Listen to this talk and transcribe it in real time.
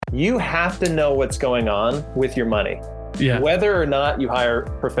you have to know what's going on with your money. Yeah. Whether or not you hire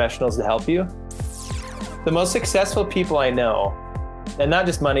professionals to help you. The most successful people I know, and not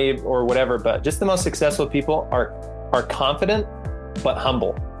just money or whatever, but just the most successful people are confident, but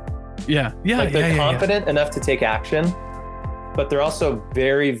humble. Yeah. Yeah. Like they're yeah, confident enough to take action, but they're also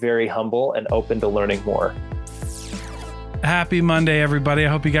very, very humble and open to learning more. Happy Monday, everybody. I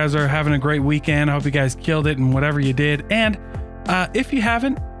hope you guys are having a great weekend. I hope you guys killed it in whatever you did. And if you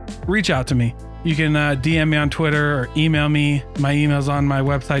haven't, reach out to me. You can DM me on Twitter or email me. My email's on my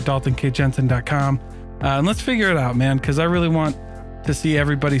website, daltonkjensen.com. And let's figure it out, man, because I really want to see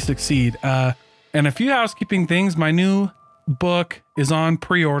everybody succeed. And a few housekeeping things. My new book is on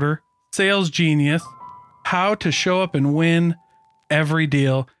pre-order, Sales Genius, How to Show Up and Win Every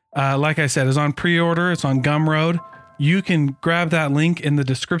Deal. Like I said, is on pre-order. It's on Gumroad. You can grab that link in the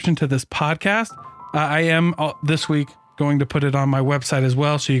description to this podcast. I am this week going to put it on my website as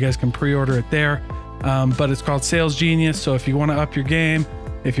well, so you guys can pre-order it there. But it's called Sales Genius. So if you want to up your game,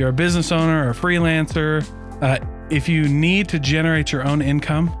 if you're a business owner or a freelancer, if you need to generate your own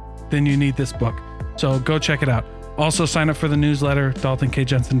income, then you need this book. So go check it out. Also sign up for the newsletter,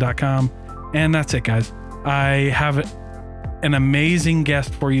 daltonkjensen.com. And that's it, guys. I have an amazing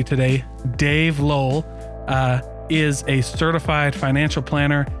guest for you today. Dave Lowell is a certified financial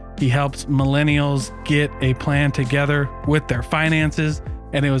planner. He helps millennials get a plan together with their finances.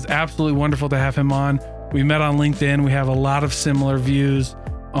 And it was absolutely wonderful to have him on. We met on LinkedIn. We have a lot of similar views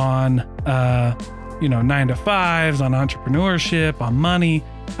on, 9-to-5s, on entrepreneurship, on money.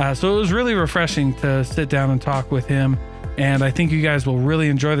 So it was really refreshing to sit down and talk with him. And I think you guys will really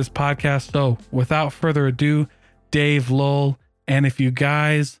enjoy this podcast. So without further ado, Dave Lowell. And if you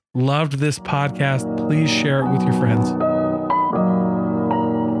guys loved this podcast, please share it with your friends.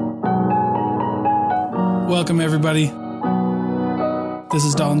 Welcome, everybody. This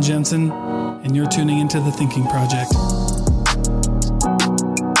is Dalton Jensen, and you're tuning into The Thinking Project.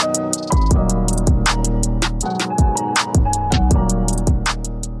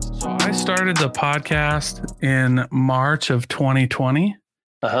 So I started the podcast in March of 2020.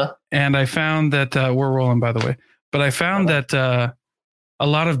 And I found that we're rolling, by the way, but I found that a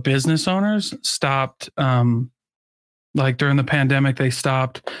lot of business owners stopped, like during the pandemic, they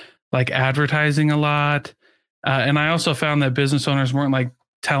stopped like advertising a lot. And I also found that business owners weren't like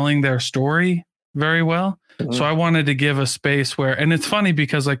telling their story very well. Mm-hmm. So I wanted to give a space where, and it's funny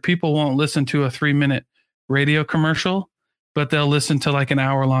because like people won't listen to a 3-minute radio commercial, but they'll listen to like an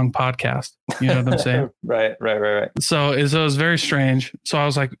hour-long podcast. You know what I'm saying? Right. So it was very strange. So I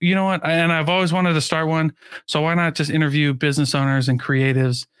was like, you know what? And I've always wanted to start one. So why not just interview business owners and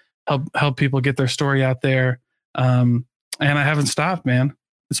creatives, help people get their story out there. And I haven't stopped, man.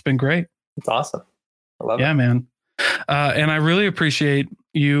 It's been great. It's awesome. I love it. Yeah, man. And I really appreciate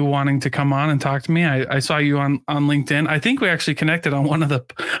you wanting to come on and talk to me. I saw you on LinkedIn. I think we actually connected on one of the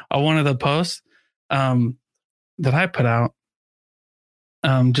posts that I put out.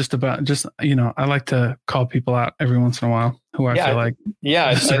 I like to call people out every once in a while who I feel like. Yeah,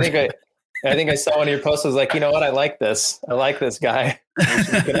 I think I saw one of your posts. I was like, you know what? I like this guy. We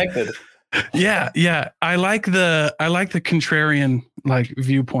should be connected. Yeah. I like the contrarian like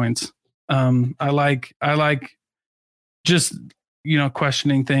viewpoints. I like just,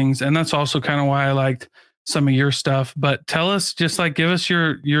 questioning things. And that's also kind of why I liked some of your stuff. But tell us, just like, give us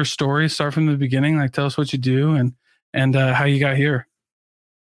your story, start from the beginning. Like, tell us what you do and how you got here.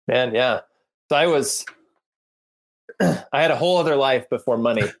 Man, yeah. So I had a whole other life before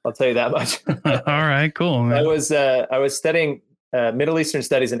money. I'll tell you that much. All right, cool, man. I was studying Middle Eastern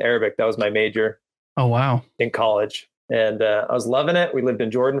studies and Arabic. That was my major. Oh, wow. In college. And I was loving it. We lived in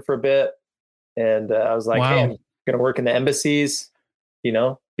Jordan for a bit. And I was like, wow. Hey, I'm going to work in the embassies, be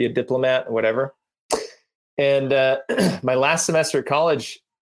a diplomat or whatever. And my last semester at college,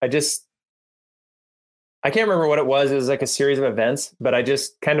 I can't remember what it was. It was like a series of events, but I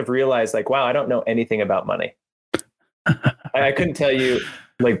just kind of realized like, wow, I don't know anything about money. I couldn't tell you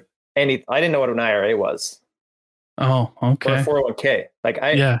like I didn't know what an IRA was. Oh, okay. Or a 401k. Like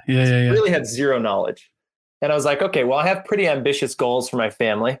I really had zero knowledge. And I was like, okay, well, I have pretty ambitious goals for my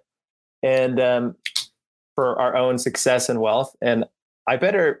family and for our own success and wealth. And I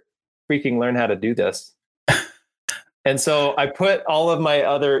better freaking learn how to do this. And so I put all of my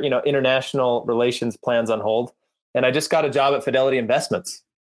other, international relations plans on hold. And I just got a job at Fidelity Investments.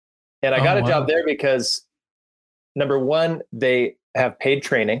 And I got a job there because, number one, they have paid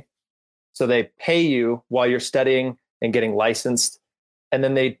training. So they pay you while you're studying and getting licensed. And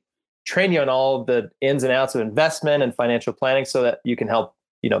then they train you on all the ins and outs of investment and financial planning so that you can help,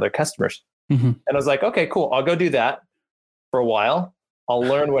 their customers. Mm-hmm. And I was like, okay, cool. I'll go do that for a while. I'll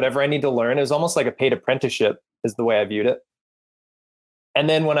learn whatever I need to learn. It was almost like a paid apprenticeship is the way I viewed it. And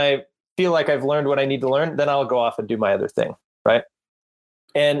then when I feel like I've learned what I need to learn, then I'll go off and do my other thing, right?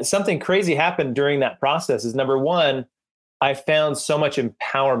 And something crazy happened during that process is, number one, I found so much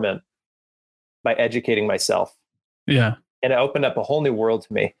empowerment by educating myself. Yeah. And it opened up a whole new world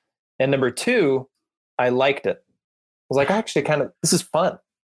to me. And number two, I liked it. I was like, actually, this is fun.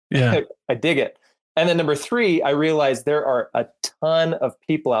 Yeah. I dig it. And then number three, I realized there are a ton of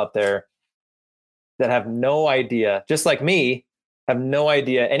people out there that have no idea, just like me, have no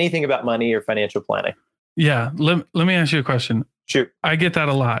idea anything about money or financial planning. Yeah. Let me ask you a question. Shoot. I get that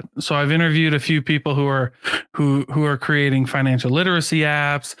a lot. So I've interviewed a few people who are creating financial literacy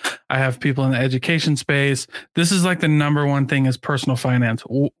apps. I have people in the education space. This is like the number one thing is personal finance.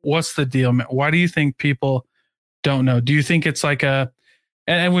 What's the deal? Why do you think people don't know? Do you think it's like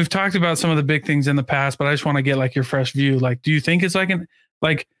and we've talked about some of the big things in the past, but I just want to get like your fresh view. Like, do you think it's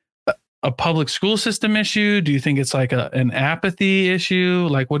like a public school system issue? Do you think it's like an apathy issue?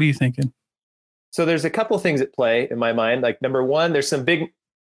 Like, what are you thinking? So there's a couple of things at play in my mind. Like, number one, there's some big,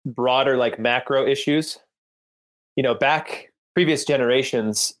 broader, like macro issues. Back previous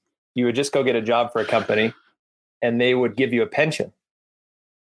generations, you would just go get a job for a company and they would give you a pension.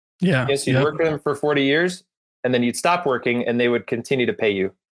 Yeah. Yes, you'd work for them for 40 years and then you'd stop working and they would continue to pay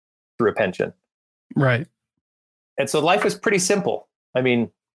you through a pension. Right. And so life is pretty simple. I mean,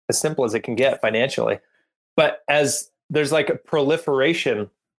 as simple as it can get financially. But as there's like a proliferation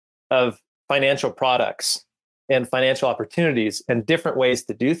of financial products and financial opportunities and different ways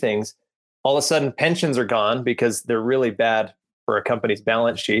to do things, all of a sudden pensions are gone because they're really bad for a company's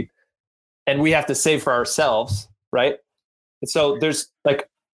balance sheet. And we have to save for ourselves, right? And so there's like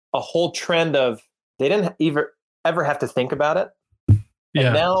a whole trend of they didn't ever have to think about it. Yeah.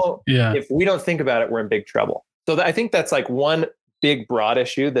 And now, if we don't think about it, we're in big trouble. So I think that's like one big broad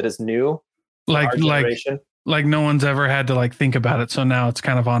issue that is new. Like no one's ever had to like think about it. So now it's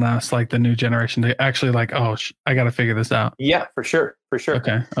kind of on us, like the new generation, to actually like, I got to figure this out. Yeah, for sure.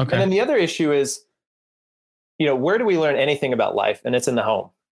 Okay. And then the other issue is, where do we learn anything about life? And it's in the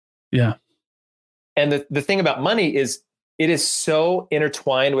home. Yeah. And the thing about money is it is so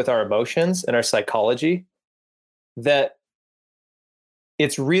intertwined with our emotions and our psychology that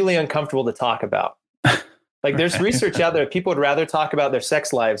it's really uncomfortable to talk about. Like there's research out there. People would rather talk about their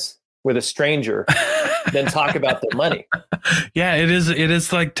sex lives with a stranger than talk about their money. Yeah, it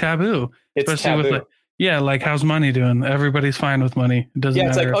is like taboo. It's especially taboo. With like how's money doing? Everybody's fine with money. It doesn't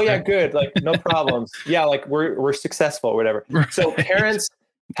matter. It's like, good. Like no problems. Yeah, like we're successful or whatever. Right. So parents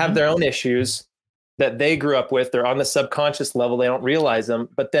have their own issues that they grew up with. They're on the subconscious level. They don't realize them,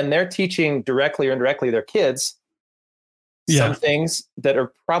 but then they're teaching directly or indirectly their kids some things that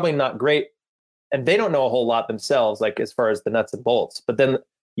are probably not great. And they don't know a whole lot themselves, like as far as the nuts and bolts. But then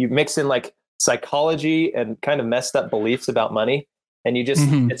you mix in like psychology and kind of messed up beliefs about money, and you just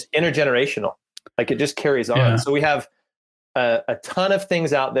it's intergenerational. Like it just carries on. Yeah. So we have a ton of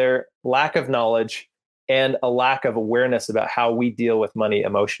things out there, lack of knowledge and a lack of awareness about how we deal with money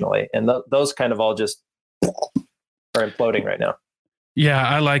emotionally. And those kind of all just are imploding right now. Yeah,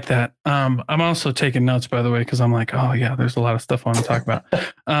 I like that. I'm also taking notes, by the way, because I'm like, there's a lot of stuff I want to talk about.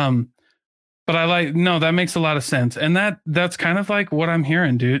 But that makes a lot of sense. And that's kind of like what I'm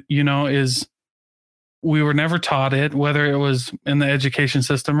hearing, dude, is we were never taught it, whether it was in the education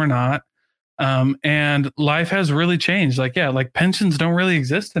system or not. And life has really changed. Like pensions don't really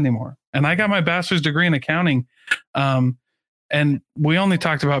exist anymore. And I got my bachelor's degree in accounting. And we only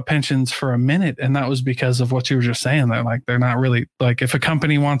talked about pensions for a minute. And that was because of what you were just saying. That like, they're not really like, if a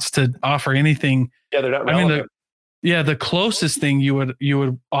company wants to offer anything, they're not relevant. The closest thing you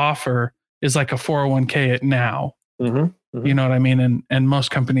would offer is like a 401k at now. Mm-hmm. You know what I mean? And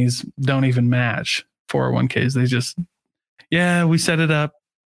most companies don't even match 401ks. They just, we set it up.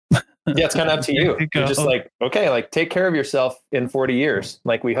 Yeah, it's kind of up to you. You're just like, okay, like take care of yourself in 40 years.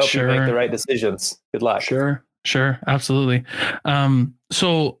 Like we hope you make the right decisions. Good luck. Sure. Absolutely.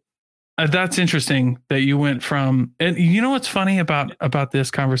 So that's interesting that you went from, and you know, what's funny about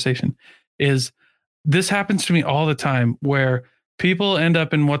this conversation is this happens to me all the time where people end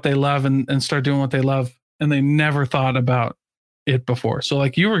up in what they love and start doing what they love and they never thought about it before. So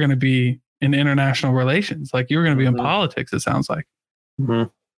like you were going to be in international relations, like you were going to be in politics, it sounds like. Mm-hmm.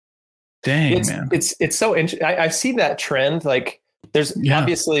 Dang, man. It's so interesting. I've seen that trend. Like there's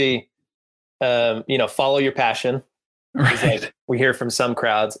obviously, follow your passion. Right. Like we hear from some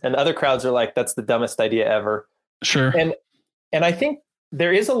crowds and other crowds are like, that's the dumbest idea ever. Sure. And I think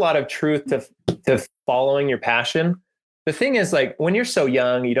there is a lot of truth to following your passion. The thing is like when you're so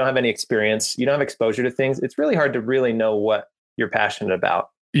young, you don't have any experience, you don't have exposure to things. It's really hard to really know what you're passionate about.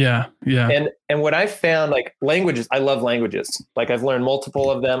 Yeah. Yeah. And what I found, like languages, I love languages. Like I've learned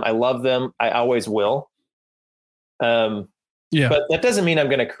multiple of them. I love them. I always will. But that doesn't mean I'm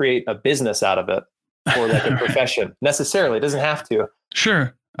going to create a business out of it or like a profession necessarily. It doesn't have to.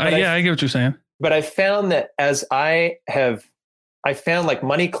 Sure. I get what you're saying. But I found that as I found like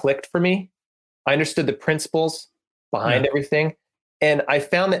money clicked for me. I understood the principles behind everything. And I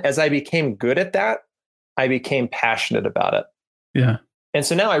found that as I became good at that, I became passionate about it. Yeah. And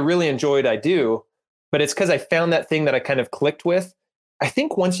so now I really enjoy what I do, but it's because I found that thing that I kind of clicked with. I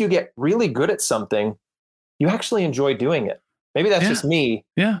think once you get really good at something, you actually enjoy doing it. Maybe that's just me.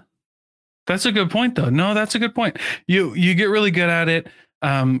 Yeah. That's a good point though. No, that's a good point. You get really good at it.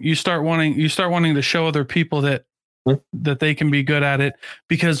 You start wanting to show other people that they can be good at it,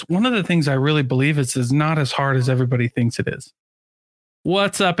 because one of the things I really believe is not as hard as everybody thinks it is.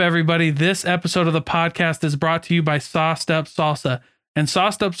 What's up, everybody? This episode of the podcast is brought to you by Sauced Up Salsa. And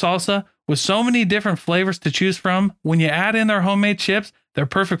Sauced Up Salsa, with so many different flavors to choose from, when you add in their homemade chips, they're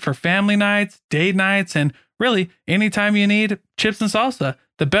perfect for family nights, date nights, and really anytime you need chips and salsa.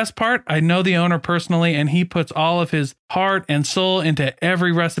 The best part, I know the owner personally, and he puts all of his heart and soul into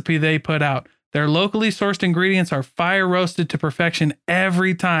every recipe they put out. Their locally sourced ingredients are fire roasted to perfection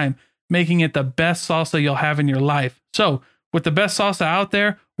every time, making it the best salsa you'll have in your life. So, with the best salsa out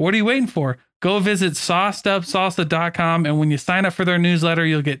there, what are you waiting for? Go visit saucedupsalsa.com, and when you sign up for their newsletter,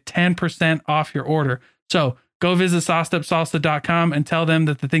 you'll get 10% off your order. So go visit saucedupsalsa.com and tell them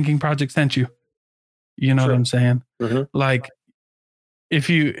that the Thinking Project sent you. You know what I'm saying? Mm-hmm. Like, if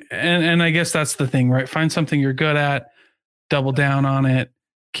you, and I guess that's the thing, right? Find something you're good at, double down on it,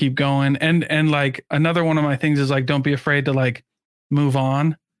 keep going. And like another one of my things is like, don't be afraid to like move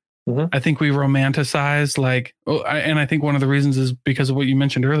on. Mm-hmm. I think we romanticize like, and I think one of the reasons is because of what you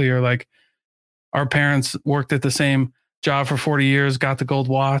mentioned earlier, like, our parents worked at the same job for 40 years, got the gold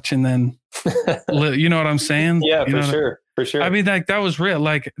watch, and then, you know what I'm saying? Yeah, for sure. I mean, like that was real.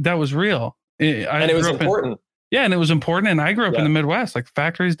 Like that was real. And it was important. And it was important. And I grew up in the Midwest. Like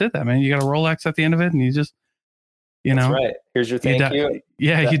factories did that, man. You got a Rolex at the end of it, and you just, you know, right. Here's your thank you.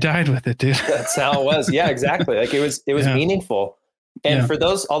 Yeah, you died with it, dude. That's how it was. Yeah, exactly. Like it was meaningful. And for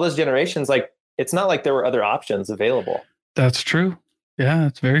all those generations, like it's not like there were other options available. That's true. Yeah,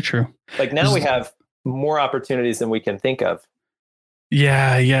 that's very true. Like now we have more opportunities than we can think of.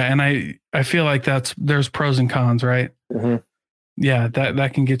 Yeah. And I feel like there's pros and cons, right? Mm-hmm. Yeah,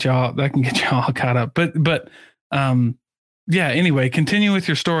 that can get you all caught up. But anyway, continue with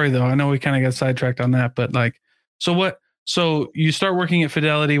your story though. I know we kind of got sidetracked on that, but like, so you start working at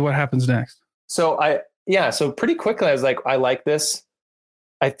Fidelity, what happens next? So pretty quickly I was like, I like this.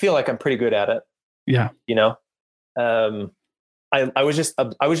 I feel like I'm pretty good at it. Yeah. You know? I was just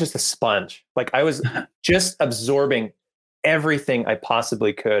a sponge. Like I was just absorbing everything I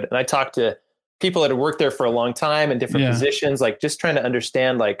possibly could. And I talked to people that had worked there for a long time in different positions, like just trying to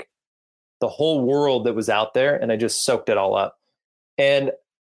understand like the whole world that was out there. And I just soaked it all up. And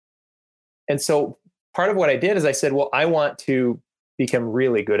so part of what I did is I said, well, I want to become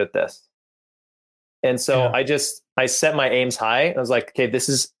really good at this. And so I set my aims high. I was like, okay,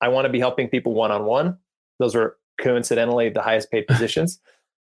 I want to be helping people one-on-one. Those were coincidentally the highest paid positions.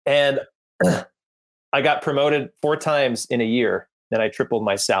 And I got promoted 4 times in a year. And I tripled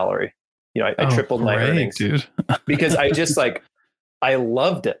my salary. You know, I tripled my earnings, dude. Because I just I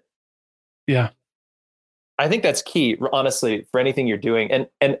loved it. Yeah. I think that's key, honestly, for anything you're doing.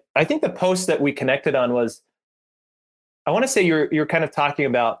 And I think the post that we connected on was, I want to say you're kind of talking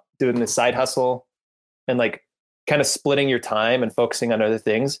about doing the side hustle and like kind of splitting your time and focusing on other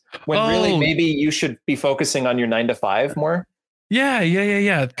things when really maybe you should be focusing on your 9-to-5 more.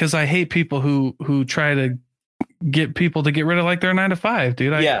 Yeah. Cause I hate people who try to get people to get rid of like their 9-to-5,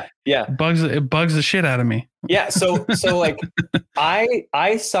 dude. It bugs the shit out of me. Yeah. So like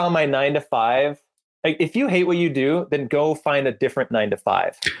I saw my 9-to-5. Like if you hate what you do, then go find a different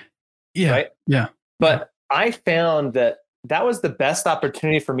 9-to-5. Yeah. Right. Yeah. But I found that was the best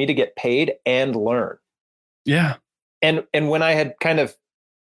opportunity for me to get paid and learn. Yeah. And when I had kind of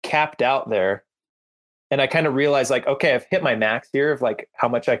capped out there and I kind of realized like, okay, I've hit my max here of like how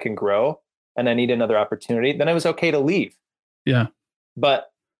much I can grow and I need another opportunity, then it was okay to leave. Yeah.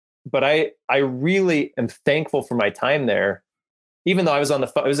 But I really am thankful for my time there, even though I was on the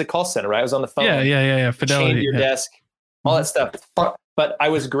phone. It was a call center, right? I was on the phone. Yeah. Fidelity. Chained your desk, all that stuff. But I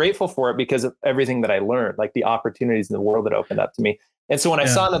was grateful for it because of everything that I learned, like the opportunities in the world that opened up to me. And so when I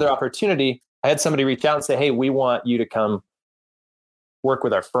saw another opportunity, I had somebody reach out and say, hey, we want you to come work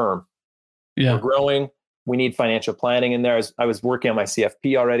with our firm. Yeah. We're growing. We need financial planning in there. I was working on my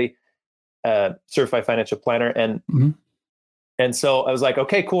CFP already, certified financial planner. And And so I was like,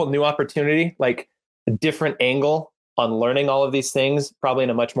 okay, cool. New opportunity, like a different angle on learning all of these things, probably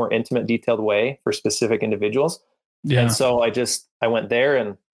in a much more intimate, detailed way for specific individuals. Yeah. And so I went there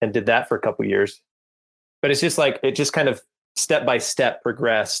and did that for a couple of years. But it's just like, it just kind of step by step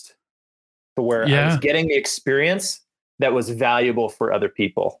progressed to where I was getting the experience that was valuable for other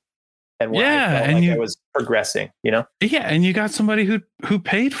people. And where I felt like I was progressing, you know? Yeah. And you got somebody who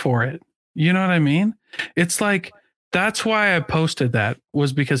paid for it. You know what I mean? It's like, that's why I posted that,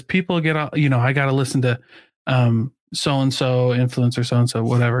 was because people get, I got to listen to so-and-so influencer, so-and-so,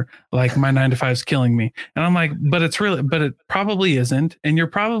 whatever, like my 9 to 5 is killing me. And I'm like, but it probably isn't. And you're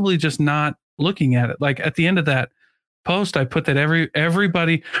probably just not looking at it. Like at the end of that post, I put that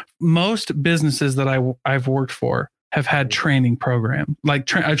everybody, most businesses that I've worked for have had training program, like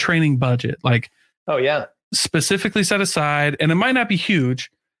a training budget, like, oh yeah, specifically set aside. And it might not be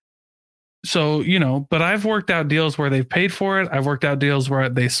huge. So, but I've worked out deals where they've paid for it. I've worked out deals where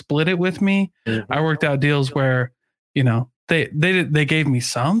they split it with me. Mm-hmm. I worked out deals where, they gave me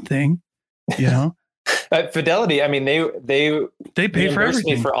something, Fidelity. I mean, they paid for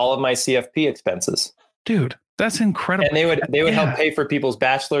everything, me for all of my CFP expenses, dude. That's incredible. And they would help pay for people's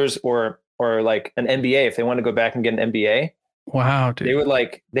bachelor's or like an MBA if they want to go back and get an MBA. Wow, dude. They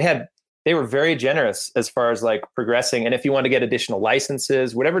would they were very generous as far as like progressing. And if you want to get additional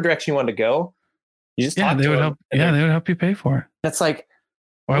licenses, whatever direction you want to go, you just talk to them. They would help you pay for it. That's like,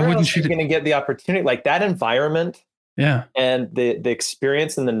 why wouldn't you going to get the opportunity? Like that environment. Yeah. And the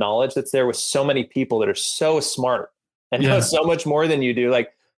experience and the knowledge that's there with so many people that are so smart and know so much more than you do.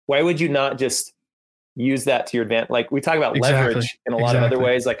 Like, why would you not just use that to your advantage? Like we talk about leverage in a lot of other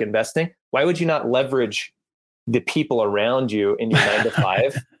ways, like investing. Why would you not leverage the people around you in your 9 to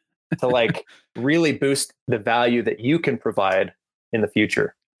 5 to like really boost the value that you can provide in the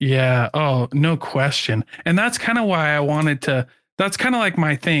future? Yeah. Oh, no question. And that's kind of why I wanted to, that's kind of like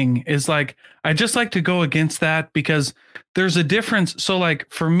my thing is like, I just like to go against that because there's a difference. So like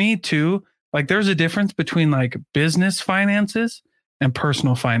for me too, like there's a difference between like business finances and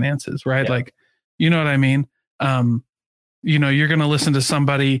personal finances, right? Yeah. Like, you know what I mean? You're going to listen to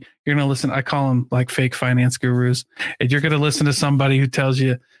somebody, I call them like fake finance gurus. And you're going to listen to somebody who tells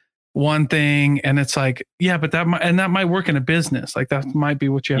you one thing and it's like, yeah, but that might work in a business. Like that might be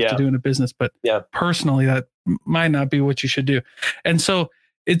what you have to do in a business, but personally that might not be what you should do. And so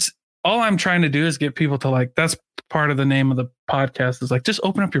it's all I'm trying to do is get people to like, that's part of the name of the podcast is like, just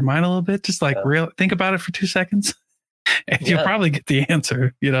open up your mind a little bit. Just like think about it for 2 seconds and you'll probably get the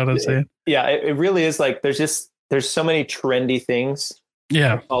answer. You know what I'm saying? Yeah. It really is like, there's so many trendy things.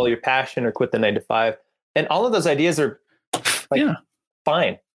 Yeah. Like follow your passion or quit the 9 to 5. And all of those ideas are like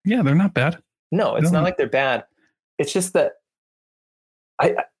fine. Yeah. They're not bad. No, it's not like they're bad. It's just that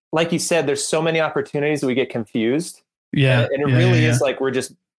like you said, there's so many opportunities that we get confused. Yeah. And it really is like, we're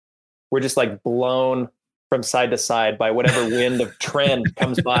just like blown from side to side by whatever wind of trend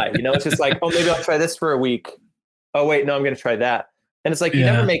comes by, it's just like, oh, maybe I'll try this for a week. Oh wait, no, I'm going to try that. And it's like, you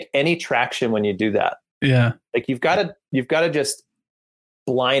never make any traction when you do that. Yeah. Like you've got to just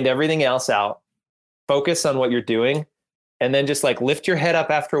blind everything else out, focus on what you're doing, and then just like lift your head up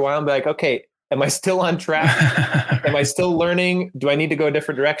after a while and be like, okay, am I still on track? Am I still learning? Do I need to go a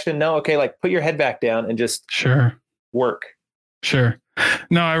different direction? No. Okay. Like put your head back down and just work. Sure.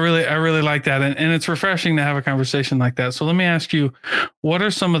 No, I really like that. And it's refreshing to have a conversation like that. So let me ask you, what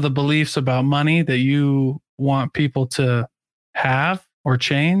are some of the beliefs about money that you want people to have or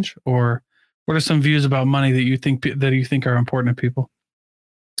change? Or what are some views about money that you think are important to people?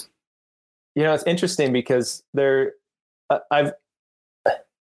 It's interesting because when I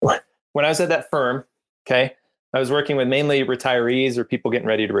was at that firm, okay, I was working with mainly retirees or people getting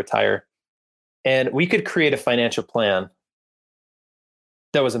ready to retire. And we could create a financial plan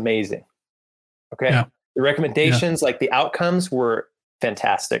that was amazing. Okay. Yeah. The recommendations, like the outcomes were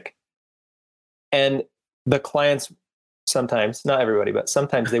fantastic. And the clients sometimes, not everybody, but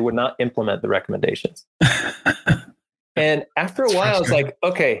sometimes they would not implement the recommendations. And after a while, I was like,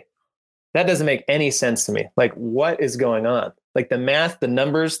 okay, that doesn't make any sense to me. Like, what is going on? Like the math, the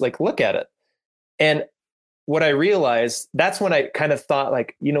numbers, like look at it. And what I realized, that's when I kind of thought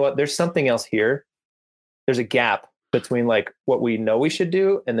like, you know what, there's something else here. There's a gap between like what we know we should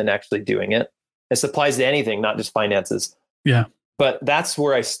do and then actually doing it. This applies to anything, not just finances. Yeah. But that's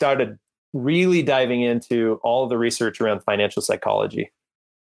where I started really diving into all of the research around financial psychology.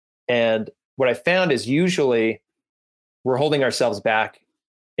 And what I found is usually we're holding ourselves back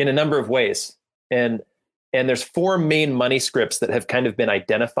in a number of ways. And there's 4 main money scripts that have kind of been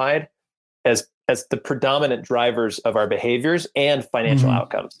identified as the predominant drivers of our behaviors and financial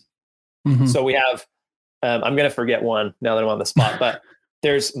outcomes. Mm-hmm. So we have I'm going to forget one now that I'm on the spot, but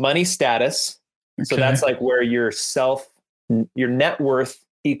there's money status. Okay. So that's like where your net worth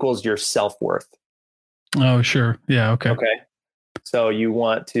equals your self-worth. Oh, sure. Yeah. Okay. Okay. So you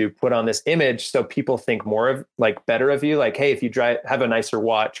want to put on this image so people think more of better of you. Like, hey, if you have a nicer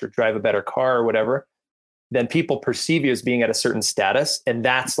watch or drive a better car or whatever, then people perceive you as being at a certain status. And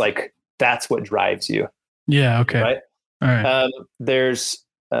that's what drives you. Yeah. Okay. Right. All right.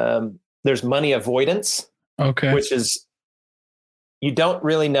 There's money avoidance. Okay. Which is you don't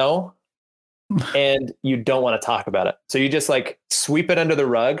really know and you don't want to talk about it. So you just sweep it under the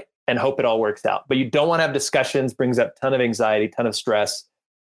rug and hope it all works out. But you don't want to have discussions, brings up a ton of anxiety, ton of stress.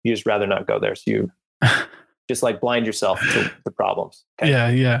 You just rather not go there. So you just blind yourself to the problems.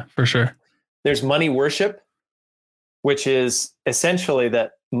 Okay? Yeah, for sure. There's money worship, which is essentially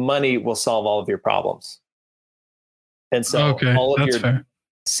that money will solve all of your problems. And so all of your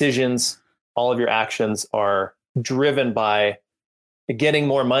decisions, all of your actions are driven by getting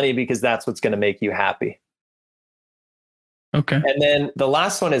more money because that's what's going to make you happy. Okay. And then the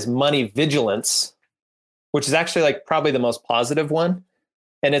last one is money vigilance, which is actually probably the most positive one.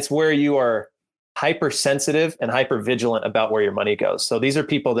 And it's where you are hypersensitive and hyper vigilant about where your money goes. So these are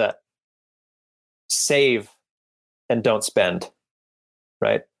people that save and don't spend,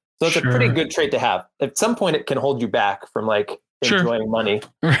 right? So it's a pretty good trait to have. At some point it can hold you back from enjoying money.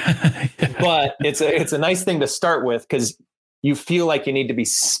 Yeah. But it's a nice thing to start with because you feel like you need to be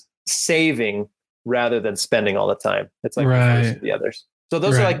saving rather than spending all the time. It's the first of the others. So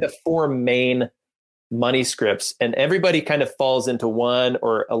those are the four main money scripts, and everybody kind of falls into one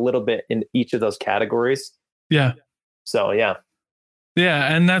or a little bit in each of those categories. Yeah. So yeah.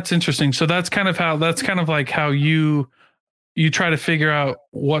 Yeah, and that's interesting. So that's kind of how you try to figure out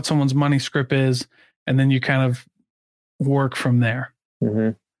what someone's money script is, and then you kind of work from there. Mm-hmm.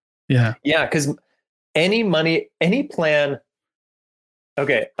 Yeah. Yeah, because any plan.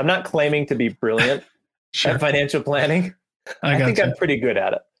 Okay, I'm not claiming to be brilliant at financial planning. I think I'm pretty good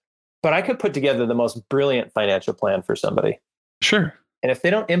at it. But I could put together the most brilliant financial plan for somebody. Sure. And if they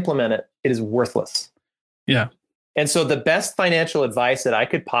don't implement it, it is worthless. Yeah. And so the best financial advice that I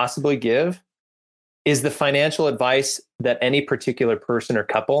could possibly give is the financial advice that any particular person or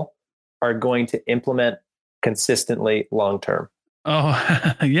couple are going to implement consistently long-term.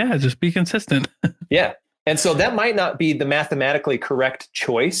 Oh, yeah. Just be consistent. Yeah. And so that might not be the mathematically correct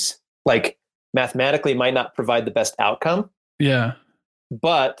choice. Mathematically might not provide the best outcome. Yeah.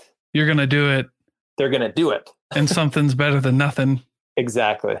 But you're going to do it. They're going to do it. And something's better than nothing.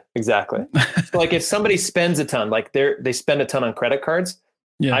 Exactly. So if somebody spends a ton, they spend a ton on credit cards,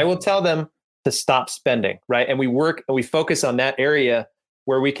 I will tell them to stop spending, right? And we focus on that area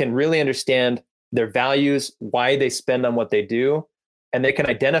where we can really understand their values, why they spend on what they do. And they can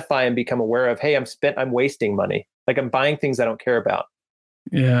identify and become aware of, hey, I'm wasting money. I'm buying things I don't care about.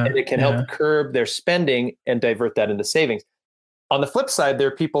 Yeah. And it can help curb their spending and divert that into savings. On the flip side, there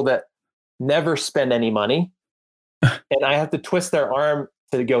are people that never spend any money. And I have to twist their arm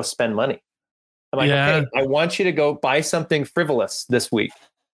to go spend money. I'm okay, I want you to go buy something frivolous this week.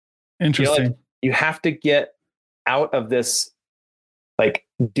 Interesting. You have to get out of this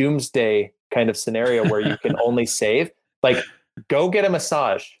doomsday kind of scenario where you can only save. Go get a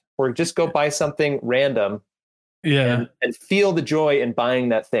massage or just go buy something random. Yeah. And feel the joy in buying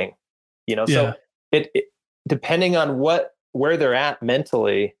that thing. So it depending on where they're at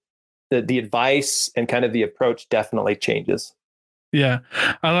mentally, the advice and kind of the approach definitely changes. Yeah.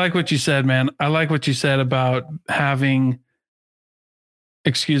 I like what you said, man. I like what you said about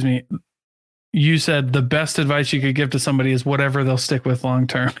you said the best advice you could give to somebody is whatever they'll stick with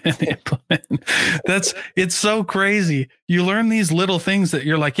long-term and implement. It's so crazy. You learn these little things that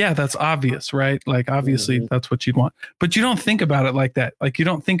you're yeah, that's obvious, right? Obviously that's what you'd want, but you don't think about it like that. You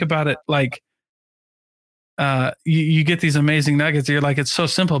don't think about it you get these amazing nuggets. You're it's so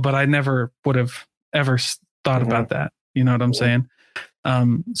simple, but I never would have ever thought about that. You know what I'm saying?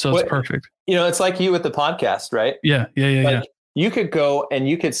 So it's perfect. It's like you with the podcast, right? Yeah. You could go and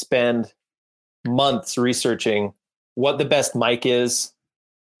you could spend months researching what the best mic is,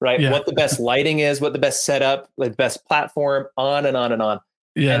 right? Yeah. What the best lighting is, what the best setup, the best platform, on and on and on.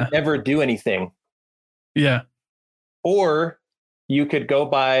 Yeah. And never do anything. Yeah. Or you could go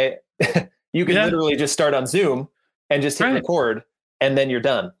by, you could literally just start on Zoom and just hit record and then you're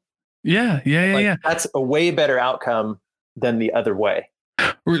done. Yeah. That's a way better outcome than the other way.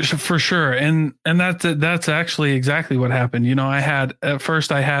 For sure. And that's actually exactly what happened. I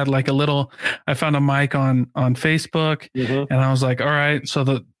found a mic on Facebook and I was all right,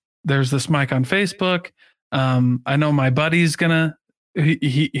 so there's this mic on Facebook. I know my buddy's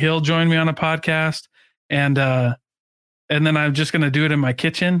he'll join me on a podcast and then I'm just going to do it in my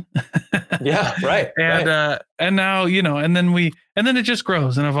kitchen. Yeah. Right. And now, and then it just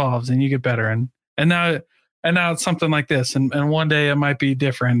grows and evolves and you get better. And now it's something like this. And one day it might be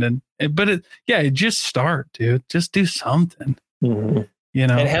different. But just start, dude, just do something, And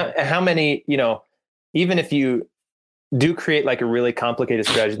how many, even if you do create like a really complicated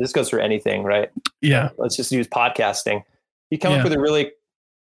strategy, this goes for anything, right? Yeah. Let's just use podcasting. You come up with a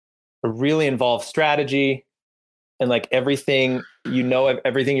really involved strategy and like everything,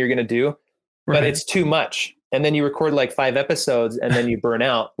 everything you're going to do, but it's too much. And then you record like 5 episodes and then you burn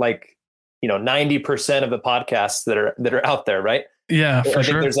out like, 90% of the podcasts that are out there. Right. Yeah. I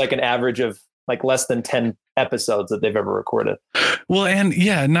think there's like an average of like less than 10 episodes that they've ever recorded. Well,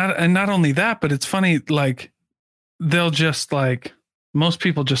 not only that, but it's funny, like they'll just like, most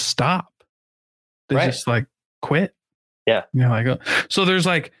people just stop. They just like quit. Yeah. So there's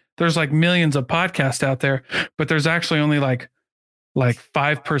like millions of podcasts out there, but there's actually only like 5%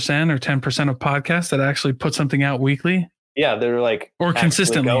 or 10% of podcasts that actually put something out weekly. Yeah. They're like, or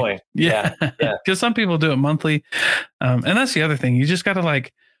consistently going. Yeah. Cause some people do it monthly. And that's the other thing. You just got to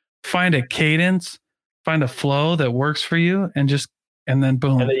like find a cadence, find a flow that works for you and then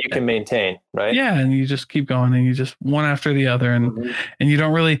boom. And that you can maintain, right? Yeah. And you just keep going and you just one after the other. And you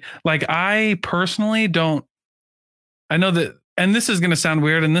don't really like, I personally don't, I know that, and this is going to sound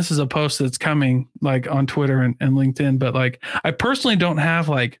weird. And this is a post that's coming like on Twitter and LinkedIn, but like, I personally don't have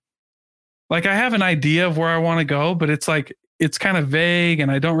like I have an idea of where I want to go, but it's like, it's kind of vague and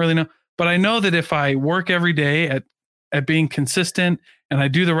I don't really know, but I know that if I work every day at being consistent and I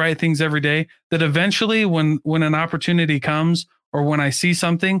do the right things every day, that eventually when an opportunity comes or when I see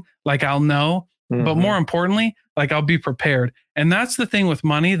something, like I'll know, but more importantly, like I'll be prepared. And that's the thing with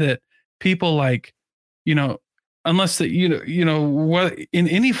money that people like, unless that, what in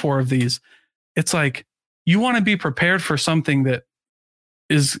any 4 of these, it's like, you want to be prepared for something that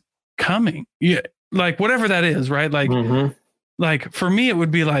is coming. Yeah. Like whatever that is, right? Like, like for me, it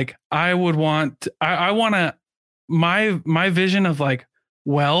would be like, I want to, my vision of like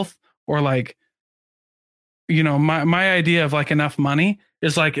wealth or like, my idea of like enough money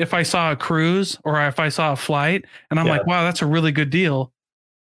is like, if I saw a cruise or if I saw a flight and I'm like, wow, that's a really good deal.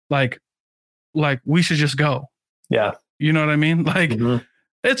 Like we should just go. Yeah. You know what I mean? Like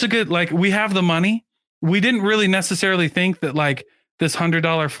it's a good, like we have the money. We didn't really necessarily think that like this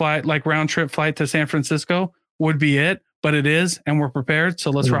 $100 flight, like round trip flight to San Francisco would be it, but it is. And we're prepared.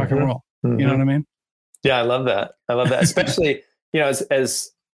 So let's rock and roll. You know what I mean? Yeah. I love that. Especially,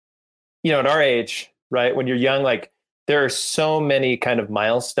 as at our age, right. When you're young, like there are so many kind of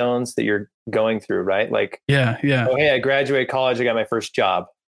milestones that you're going through, right? Like, yeah. Oh, hey, I graduated college. I got my first job.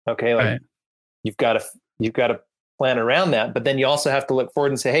 Okay. Like you've got to plan around that, but then you also have to look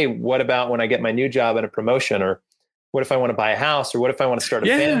forward and say, hey, what about when I get my new job and a promotion, or what if I want to buy a house, or what if I want to start a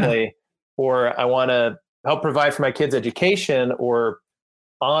family, or I want to help provide for my kids' education, or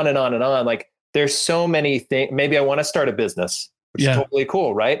on and on and on. Like there's so many things. Maybe I want to start a business, which is totally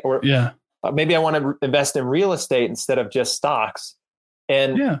cool. Right. Or maybe I want to invest in real estate instead of just stocks.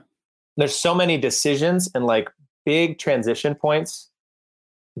 And there's so many decisions and like big transition points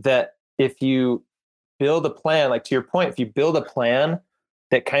that if you build a plan, like to your point, if you build a plan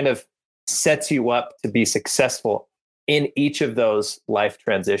that kind of sets you up to be successful in each of those life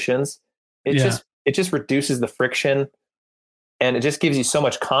transitions, it just reduces the friction and it just gives you so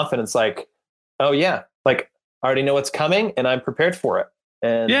much confidence. Like, oh yeah, like I already know what's coming and I'm prepared for it.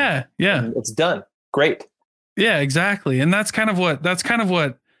 And and it's done. Great. Yeah, exactly. And that's kind of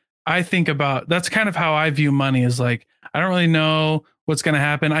what I think about. That's kind of how I view money, is like, I don't really know what's going to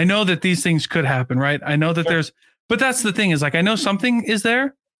happen. I know that these things could happen, right? I know that but that's the thing, is like, I know something is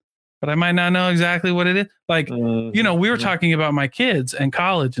there, but I might not know exactly what it is. Like, we were talking about my kids and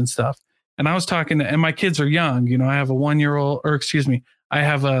college and stuff. And I was talking and my kids are young, I have a 1-year-old, or excuse me, I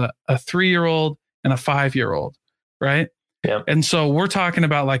have a 3-year-old and a 5-year-old. Right. Yeah. And so we're talking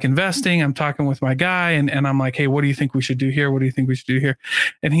about like investing. I'm talking with my guy and I'm like, hey, what do you think we should do here? What do you think we should do here?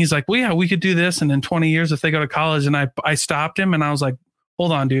 And he's like, well, yeah, we could do this. And in 20 years, if they go to college, and I stopped him and I was like,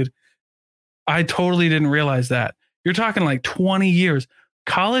 hold on, dude. I totally didn't realize that. You're talking like 20 years.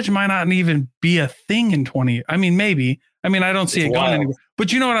 College might not even be a thing in 20. I mean, maybe. I mean, I don't see it going anywhere.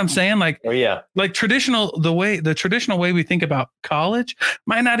 But you know what I'm saying? Like, like the traditional way we think about college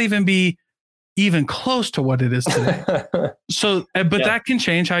might not even be even close to what it is today. So, but that can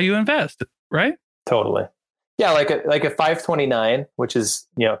change how you invest, right? Totally. Yeah. Like a 529, which is,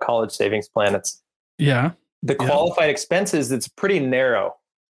 college savings plan. It's the qualified expenses. It's pretty narrow.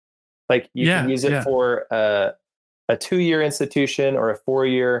 Like you can use it for a 2-year institution or a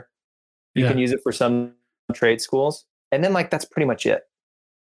 4-year. You can use it for some trade schools. And then like, that's pretty much it.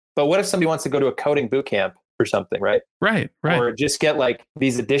 But what if somebody wants to go to a coding boot camp or something, right? Right. Or just get like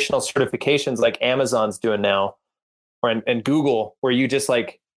these additional certifications like Amazon's doing now, or and Google, where you just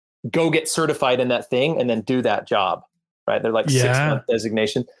like go get certified in that thing and then do that job, right? They're like 6-month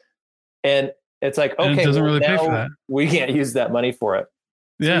designation. And it's like, okay, it doesn't really pay for that. We can't use that money for it.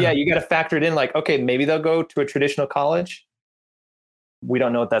 So you got to factor it in like, okay, maybe they'll go to a traditional college. We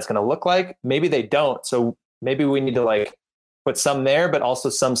don't know what that's going to look like. Maybe they don't. So maybe we need to like put some there, but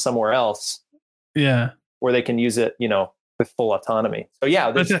also some somewhere else. Yeah. Where they can use it, with full autonomy.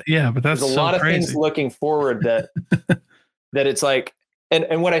 So but that's there's a lot of things looking forward that that it's like,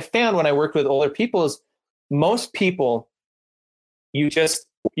 and what I found when I worked with older people is most people,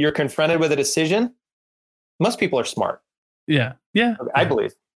 you're confronted with a decision. Most people are smart. Yeah. Yeah. I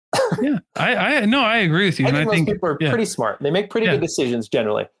believe. Yeah. I agree with you. I think most people are pretty smart. They make pretty good decisions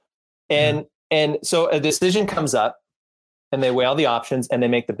generally. And so a decision comes up and they weigh all the options and they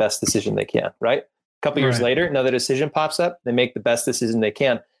make the best decision they can, right? A couple years later, another decision pops up. They make the best decision they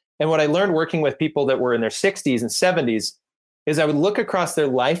can. And what I learned working with people that were in their 60s and 70s is I would look across their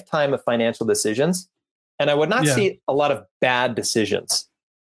lifetime of financial decisions and I would not see a lot of bad decisions.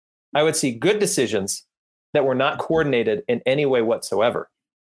 I would see good decisions that were not coordinated in any way whatsoever.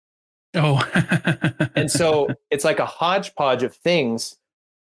 Oh. And so it's like a hodgepodge of things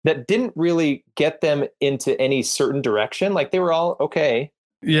that didn't really get them into any certain direction. Like they were all okay.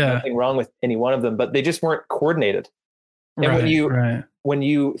 Yeah. Nothing wrong with any one of them, but they just weren't coordinated. And when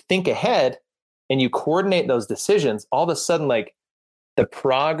you think ahead and you coordinate those decisions, all of a sudden, like the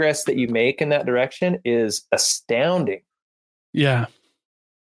progress that you make in that direction is astounding. Yeah.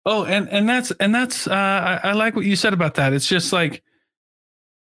 Oh, and that's I like what you said about that. It's just like,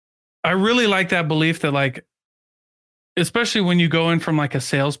 I really like that belief that like, especially when you go in from like a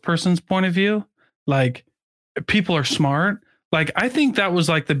salesperson's point of view, like people are smart. Like, I think that was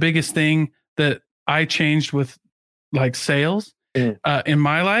like the biggest thing that I changed with like sales in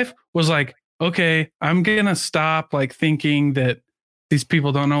my life was like, okay, I'm going to stop like thinking that these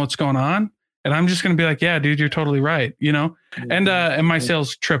people don't know what's going on. And I'm just going to be like, yeah, dude, you're totally right. And my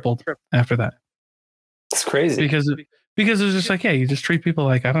sales tripled after that. It's crazy because it was just like, yeah, you just treat people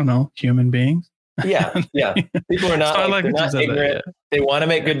like, I don't know, human beings. Yeah. People are not, so they're not ignorant. They want to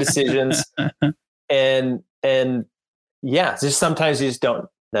make good decisions. and just sometimes you just don't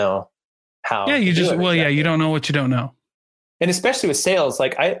know how. Yeah, you don't know what you don't know. And especially with sales,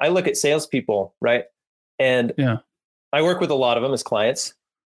 like I look at salespeople, right? And I work with a lot of them as clients.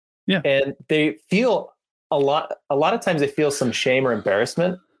 Yeah. And they feel a lot of times they feel some shame or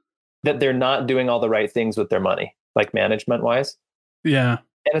embarrassment that they're not doing all the right things with their money, like management wise. Yeah.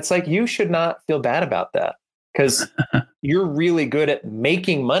 And it's like, you should not feel bad about that because you're really good at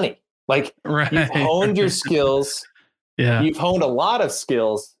making money. Like you've honed your skills. Yeah. You've honed a lot of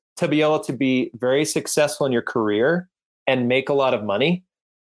skills to be able to be very successful in your career and make a lot of money.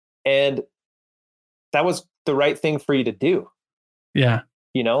 And that was the right thing for you to do. Yeah.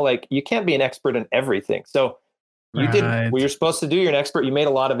 Like you can't be an expert in everything. So you did what you're supposed to do. You're an expert. You made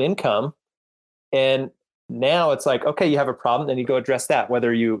a lot of income. And now it's like, okay, you have a problem, then you go address that,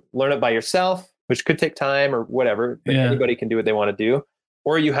 whether you learn it by yourself, which could take time or whatever. But anybody can do what they want to do.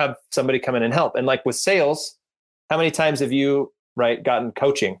 Or you have somebody come in and help. And like with sales, how many times have you, gotten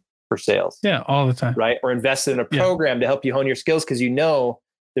coaching for sales? Yeah, all the time. Right. Or invested in a program to help you hone your skills because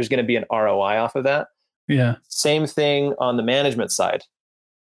there's going to be an ROI off of that. Yeah. Same thing on the management side.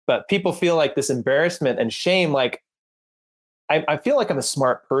 But people feel like this embarrassment and shame. Like I feel like I'm a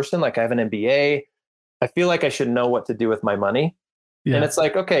smart person. Like I have an MBA. I feel like I should know what to do with my money. Yeah. And it's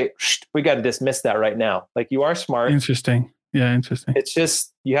like, okay, we got to dismiss that right now. Like you are smart. Interesting. Yeah. Interesting. It's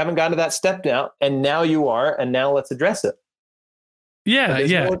just, you haven't gotten to that step now and now you are, and now let's address it. Yeah.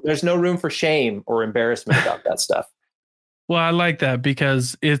 There's no room for shame or embarrassment about that stuff. Well, I like that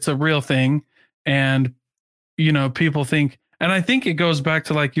because it's a real thing. And, people think, and I think it goes back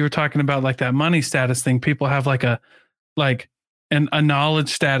to like you were talking about like that money status thing. People have like a knowledge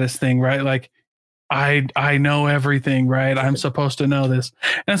status thing, right? Like I know everything, right? I'm supposed to know this.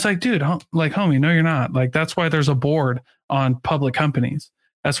 And it's like, dude, like homie, no, you're not. Like, that's why there's a board on public companies.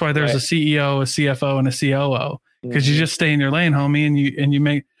 That's why there's a CEO, a CFO, and a COO, because you just stay in your lane, homie. And you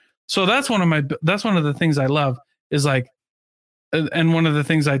make, so that's one of the things I love is like, and one of the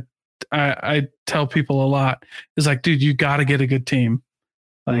things I tell people a lot is like, dude, you got to get a good team.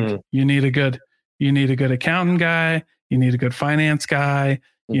 Like you need a good accountant guy. You need a good finance guy.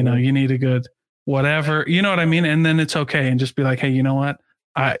 You need a good whatever, you know what I mean? And then it's okay. And just be like, hey, you know what?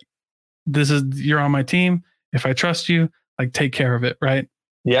 You're on my team. If I trust you, like take care of it. Right.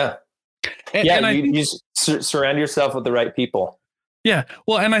 Yeah. You surround yourself with the right people. Yeah.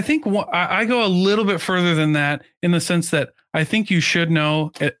 Well, and I think I go a little bit further than that in the sense that I think you should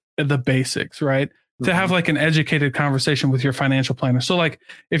know the basics, right? Mm-hmm. To have like an educated conversation with your financial planner. So like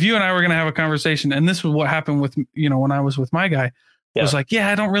if you and I were going to have a conversation, and this was what happened with, when I was with my guy, I was like,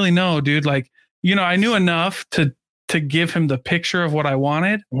 I don't really know, dude. Like, I knew enough to give him the picture of what I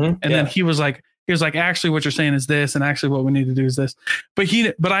wanted. Mm-hmm. And then he was like, actually what you're saying is this, and actually what we need to do is this.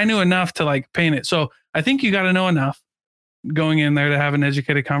 But I knew enough to like paint it. So I think you got to know enough going in there to have an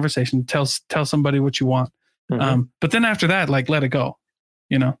educated conversation, tell somebody what you want. Mm-hmm. But then after that, like, let it go,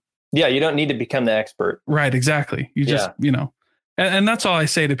 Yeah. You don't need to become the expert. Right. Exactly. You just, and that's all I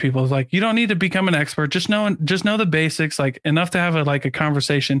say to people is like, you don't need to become an expert. Just know the basics, like enough to have a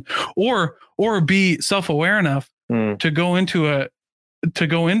conversation or be self-aware enough to go into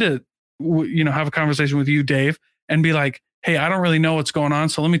have a conversation with you, Dave, and be like, hey, I don't really know what's going on.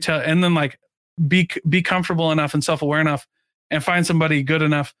 So let me tell, and then like, be comfortable enough and self-aware enough and find somebody good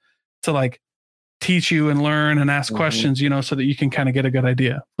enough to like teach you and learn and ask questions, so that you can kind of get a good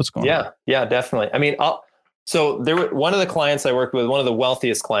idea what's going on. Yeah, definitely. I mean, one of the clients I worked with, one of the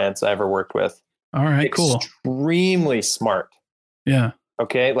wealthiest clients I ever worked with. All right, cool. Extremely smart. Yeah.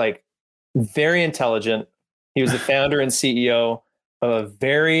 Okay. Like very intelligent. He was the founder and CEO of a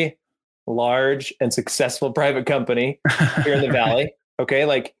very large and successful private company here in the Valley. Okay.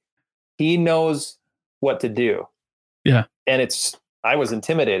 Like, he knows what to do. Yeah. And I was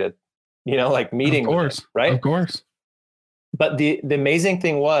intimidated, like meeting. Of course. Him, right. Of course. But the amazing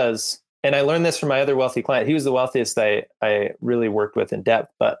thing was, and I learned this from my other wealthy client, he was the wealthiest I really worked with in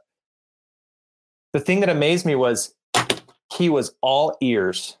depth. But the thing that amazed me was he was all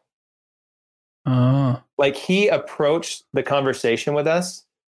ears. Like he approached the conversation with us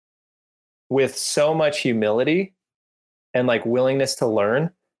with so much humility and like willingness to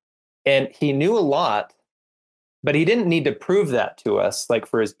learn. And he knew a lot, but he didn't need to prove that to us, like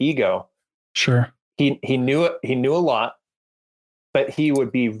for his ego. Sure. He knew a lot, but he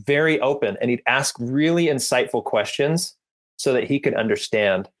would be very open and he'd ask really insightful questions so that he could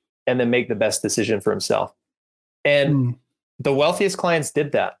understand and then make the best decision for himself. And the wealthiest clients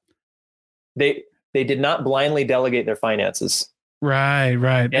did that. They did not blindly delegate their finances. Right.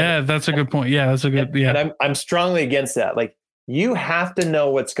 And, that's a good point. Yeah, that's a good. And I'm strongly against that. Like, you have to know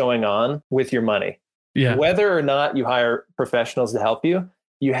what's going on with your money. Yeah. Whether or not you hire professionals to help you,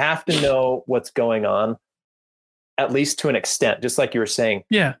 you have to know what's going on, at least to an extent, just like you were saying.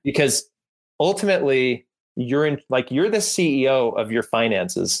 Yeah. Because ultimately you're the CEO of your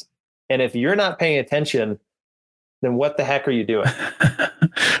finances. And if you're not paying attention, then what the heck are you doing?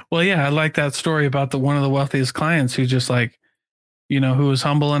 Well, yeah, I like that story about one of the wealthiest clients who just like, who was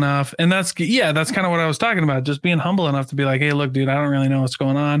humble enough. And that's kind of what I was talking about. Just being humble enough to be like, hey, look, dude, I don't really know what's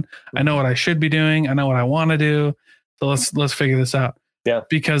going on. I know what I should be doing. I know what I want to do. So let's figure this out. Yeah.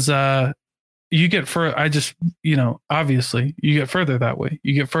 Because, you get obviously you get further that way.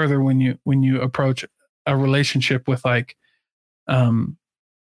 You get further when you approach a relationship with like,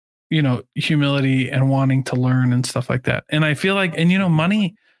 humility and wanting to learn and stuff like that. And I feel like, and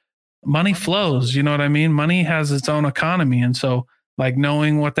money flows, you know what I mean? Money has its own economy. And so like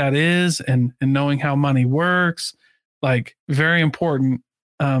knowing what that is and knowing how money works, like very important.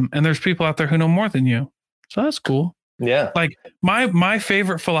 And there's people out there who know more than you. So that's cool. Yeah. Like my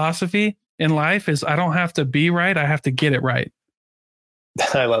favorite philosophy in life is I don't have to be right. I have to get it right.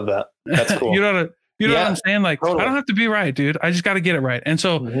 I love that. That's cool. You know what I'm saying? Like, totally. I don't have to be right, dude. I just got to get it right. And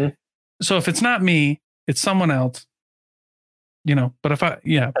so, so if it's not me, it's someone else, but if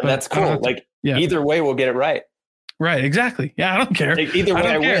and that's cool. Like either way, we'll get it right. Right. Exactly. Yeah. I don't care. Like, either way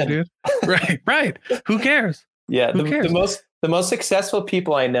I win. Dude. Right. Who cares? Yeah. Who cares? The most successful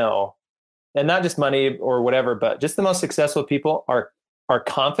people I know, and not just money or whatever, but just the most successful people are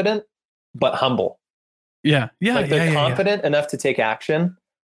confident, but humble. Yeah. Like they're confident enough to take action,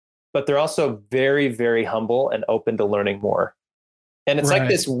 but they're also very, very humble and open to learning more. And it's like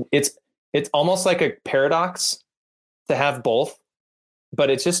this, it's almost like a paradox to have both, but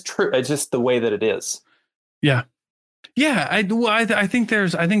it's just true. It's just the way that it is. Yeah. Yeah. I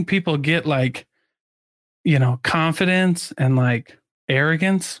think people get like, confidence and like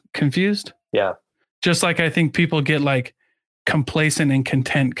arrogance confused. Yeah. Just like I think people get like complacent and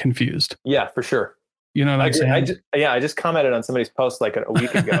content confused. Yeah, for sure. You know what I'm saying? I just commented on somebody's post like a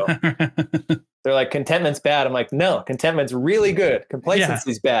week ago. They're like, contentment's bad. I'm like, no, contentment's really good.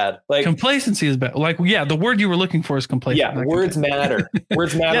 Complacency's bad. Like complacency is bad. Like, yeah, the word you were looking for is complacent. Yeah, words matter.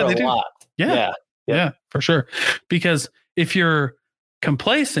 Words matter a lot. Yeah, for sure. Because if you're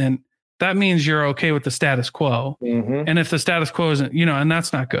complacent, that means you're okay with the status quo. Mm-hmm. And if the status quo isn't, and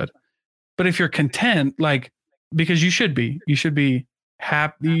that's not good. But if you're content, like, because you should be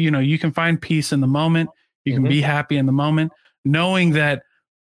happy, you can find peace in the moment. You can be happy in the moment, knowing that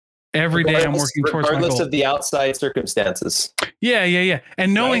every day I'm working towards my goal. Regardless of the outside circumstances. Yeah.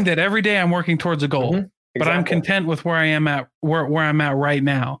 And knowing that every day I'm working towards a goal, but I'm content with where I am at, where I'm at right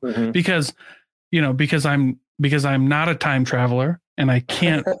now, because I'm not a time traveler and I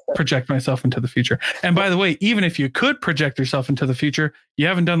can't project myself into the future. And by the way, even if you could project yourself into the future, you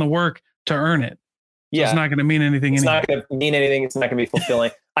haven't done the work to earn it. So it's not going to mean anything. It's not going to mean anything. It's not going to be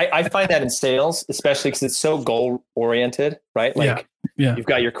fulfilling. I find that in sales, especially because it's so goal oriented, right? Like you've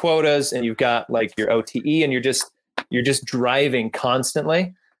got your quotas and you've got like your OTE, and you're just driving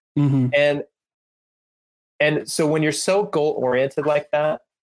constantly. And so when you're so goal oriented like that,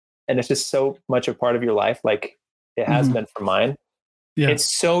 and it's just so much a part of your life, like it has been for mine,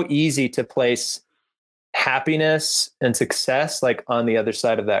 it's so easy to place happiness and success like on the other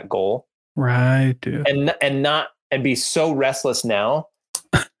side of that goal. Right, dude. And be so restless now.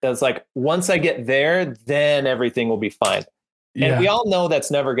 That's like, once I get there, then everything will be fine. And we all know that's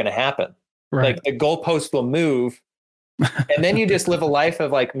never going to happen. Right. Like the goalpost will move. And then you just live a life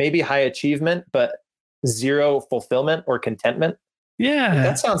of like maybe high achievement, but zero fulfillment or contentment. Yeah. Like,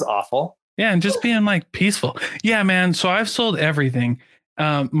 that sounds awful. Yeah. And just being like peaceful. Yeah, man. So I've sold everything.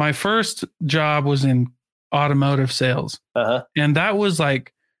 My first job was in automotive sales. And that was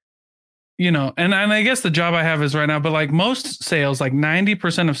like, and I guess the job I have is right now, but like most sales, like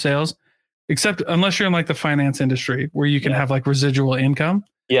 90% of sales, except unless you're in like the finance industry where you can have like residual income.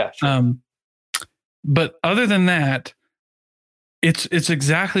 Yeah. Sure. But other than that, it's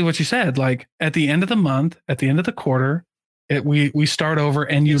exactly what you said. Like at the end of the month, at the end of the quarter, we start over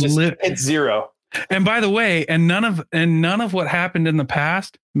and you live. It's zero. And by the way, and none of what happened in the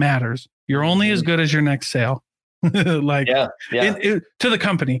past matters. You're only as good as your next sale. Like to the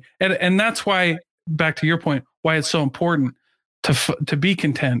company. And that's why, back to your point, why it's so important to be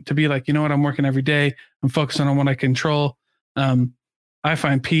content, to be like, you know what, I'm working every day. I'm focusing on what I control. I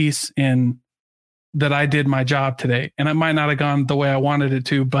find peace in that I did my job today, and it might not have gone the way I wanted it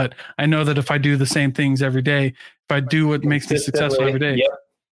to, but I know that if I do the same things every day, if I do what makes me successful every day,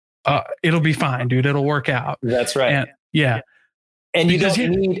 it'll be fine, dude. It'll work out. That's right. And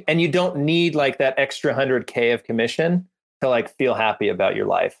you don't need like that extra 100K of commission to like feel happy about your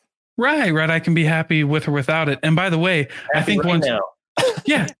life. Right. I can be happy with or without it. And by the way, I think once,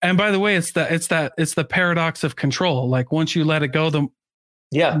 and by the way, it's the paradox of control. Like once you let it go, the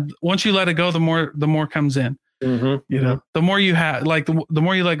more comes in. The more you have, like the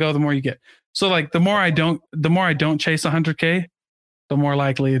more you let go, the more you get. So like the more I don't chase 100K, the more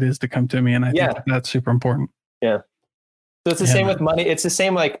likely it is to come to me. And I think that's super important. Yeah. So it's the same with money. It's the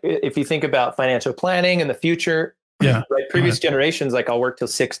same, like if you think about financial planning in the future, right? Previous generations, like I'll work till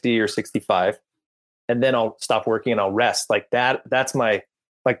 60 or 65 and then I'll stop working and I'll rest. Like that's my,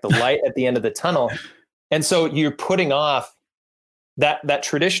 like the light at the end of the tunnel. And so you're putting off that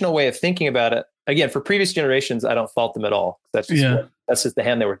traditional way of thinking about it. Again, for previous generations, I don't fault them at all. That's just the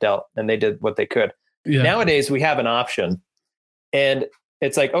hand they were dealt and they did what they could. Nowadays we have an option, and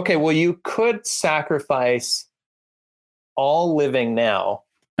it's like, okay, well, you could sacrifice all living now.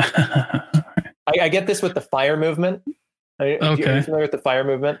 I get this with the FIRE movement. Are you familiar with the FIRE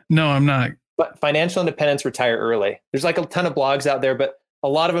movement? No, I'm not. But financial independence, retire early. There's like a ton of blogs out there, but a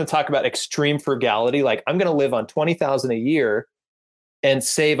lot of them talk about extreme frugality. Like I'm going to live on $20,000 a year and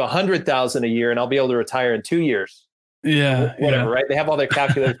save $100,000 a year, and I'll be able to retire in 2 years. Whatever, right? They have all their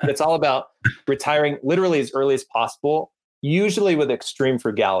calculators. But it's all about retiring literally as early as possible, usually with extreme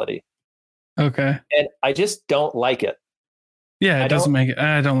frugality. Okay. And I just don't like it. Yeah, it doesn't make it.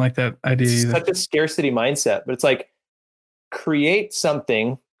 I don't like that idea either. Such a scarcity mindset, but it's like create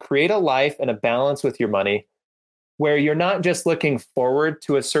a life and a balance with your money where you're not just looking forward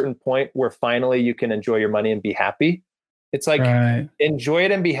to a certain point where finally you can enjoy your money and be happy. It's like enjoy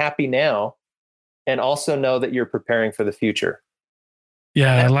it and be happy now, and also know that you're preparing for the future.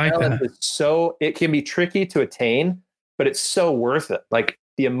 Yeah, I like that. So it can be tricky to attain, but it's so worth it. Like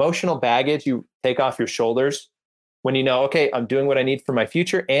the emotional baggage you take off your shoulders when you know, okay, I'm doing what I need for my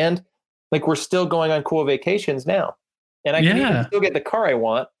future. And like, we're still going on cool vacations now. And I can even still get the car I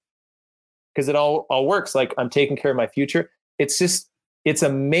want because it all works. Like I'm taking care of my future. It's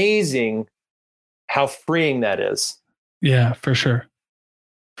amazing how freeing that is. Yeah, for sure.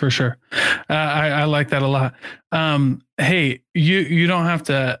 I like that a lot. Hey, you don't have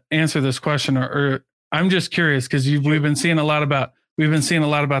to answer this question or I'm just curious because we've been seeing a lot about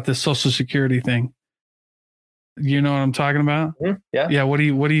this Social Security thing. You know what I'm talking about? Mm-hmm. Yeah. Yeah. What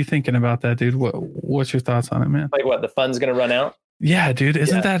are you thinking about that, dude? What's your thoughts on it, man? Like what? The fund's going to run out? Yeah, dude.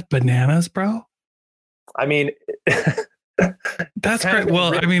 Isn't that bananas, bro? I mean, that's great.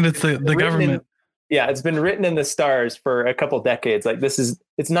 Well, I mean, it's the government. It's been written in the stars for a couple decades. Like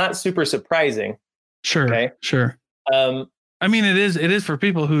it's not super surprising. Sure. Okay? Sure. I mean, it is for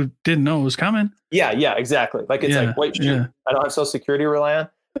people who didn't know it was coming. Yeah, exactly. Like it's like, wait, shoot, I don't have Social Security to rely on.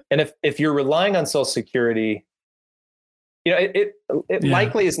 And if you're relying on Social Security, it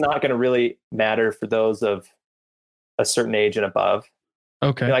likely is not going to really matter for those of a certain age and above.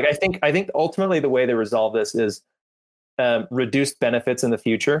 Okay. Like I think ultimately the way they resolve this is reduced benefits in the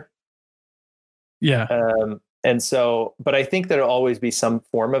future. Yeah. And so, but I think there'll always be some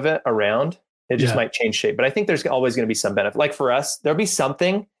form of it around. It just might change shape. But I think there's always going to be some benefit. Like for us, there'll be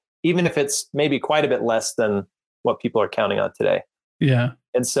something, even if it's maybe quite a bit less than what people are counting on today. Yeah.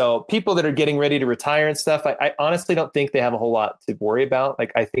 And so people that are getting ready to retire and stuff, I honestly don't think they have a whole lot to worry about.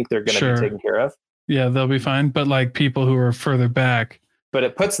 Like I think they're going to be taken care of. Yeah, they'll be fine. But like people who are further back. But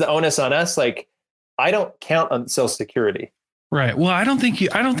it puts the onus on us. Like I don't count on Social Security. Right. Well, I don't think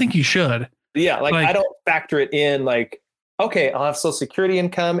you should. Yeah. Like I don't factor it in like, okay, I'll have Social Security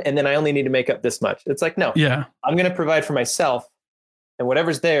income and then I only need to make up this much. It's like, no, I'm going to provide for myself and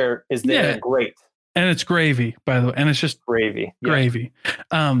whatever's there is there. Great. And it's gravy, by the way. And it's just gravy. Gravy.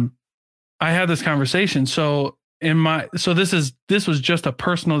 I had this conversation. So this was just a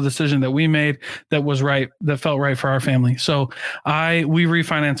personal decision that we made that was right, that felt right for our family. So we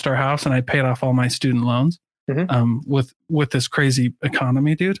refinanced our house and I paid off all my student loans. With this crazy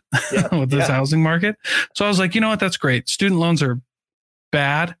economy, dude, with this housing market. So I was like, you know what? That's great. Student loans are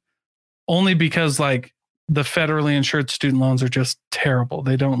bad only because like the federally insured student loans are just terrible.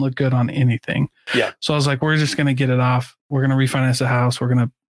 They don't look good on anything. Yeah. So I was like, we're just going to get it off. We're going to refinance the house. We're going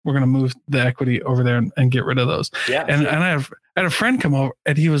to move the equity over there and get rid of those. Yeah. And I had a friend come over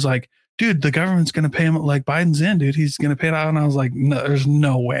and he was like, dude, the government's going to pay him like Biden's in, dude. He's going to pay it out. And I was like, no, there's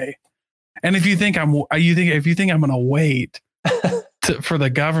no way. And if you think I'm going to wait for the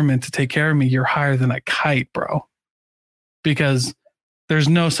government to take care of me, you're higher than a kite, bro. Because there's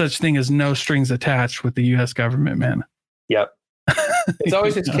no such thing as no strings attached with the U.S. government, man. Yep. It's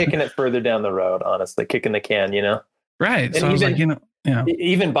always just kicking it further down the road, honestly, kicking the can, Right. And so I was like,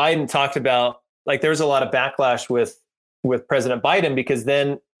 even Biden talked about like there was a lot of backlash with President Biden because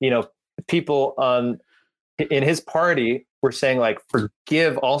then, people in his party were saying like,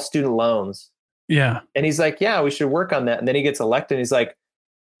 forgive all student loans. Yeah. And he's like, yeah, we should work on that. And then he gets elected and he's like,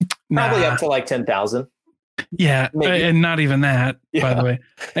 probably up to like 10,000. Yeah. Maybe. And not even that, by the way.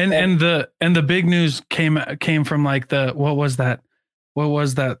 And the big news came from like what was that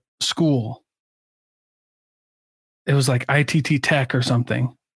school? It was like ITT Tech or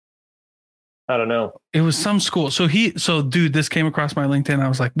something. I don't know. It was some school. So dude, this came across my LinkedIn. I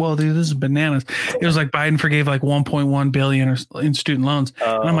was like, whoa, dude, this is bananas. It was like Biden forgave like 1.1 billion in student loans.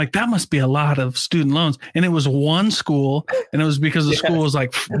 And I'm like, that must be a lot of student loans. And it was one school. And it was because the school was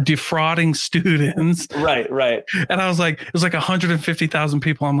like defrauding students. Right. And I was like, it was like 150,000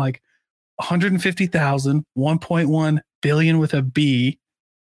 people. I'm like, 150,000, 1.1 billion with a B.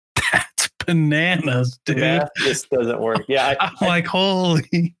 That's bananas, dude. Math just doesn't work. Yeah. I'm like,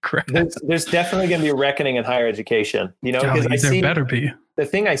 holy crap. There's definitely going to be a reckoning in higher education, because there better be. The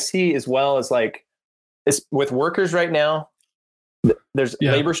thing I see as well is like it's with workers right now, there's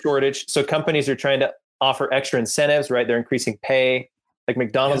labor shortage. So companies are trying to offer extra incentives, right? They're increasing pay. Like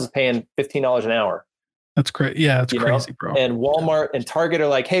McDonald's is paying $15 an hour. That's great. Yeah. It's crazy, bro. And Walmart and Target are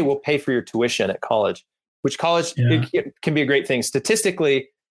like, hey, we'll pay for your tuition at college, which it can be a great thing. Statistically,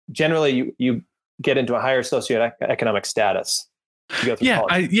 generally you get into a higher socioeconomic status. You go through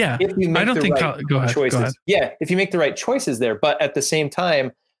college. If you make go ahead. Yeah. If you make the right choices there, but at the same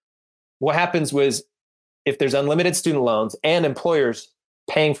time, what happens was if there's unlimited student loans and employers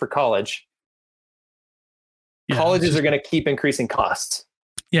paying for college, colleges are going to keep increasing costs.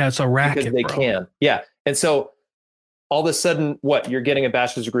 Yeah. It's a racket. Because they can. Yeah. And so all of a sudden, you're getting a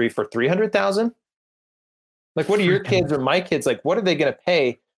bachelor's degree for $300,000? Like, what are your kids or my kids, like, what are they going to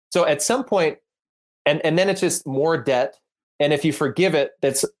pay? So at some point, and then it's just more debt. And if you forgive it,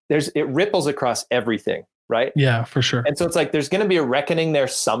 it ripples across everything, right? Yeah, for sure. And so it's like, there's going to be a reckoning there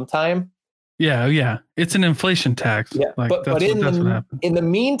sometime. Yeah. It's an inflation tax. Yeah. Like, but in the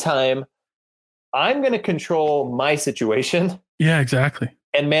meantime, I'm going to control my situation. Yeah, exactly.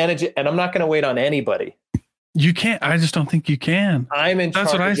 And manage it. And I'm not going to wait on anybody. You can't. I just don't think you can. I'm in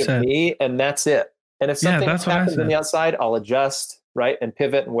charge of me, and that's it. And if something happens on the outside, I'll adjust, right, and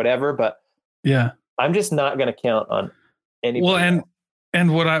pivot and whatever. But I'm just not going to count on anybody. Well,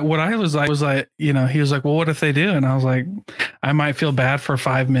 and what I was like, he was like, well, what if they do? And I was like, I might feel bad for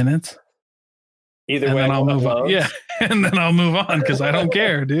 5 minutes. Either and way, then I'll move on. Yeah. And then I'll move on because I don't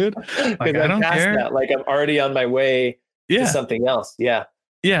care, dude. Like, I don't care. That. Like, I'm already on my way to something else. Yeah.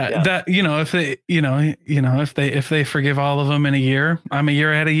 That, if they, if they forgive all of them in a year, I'm a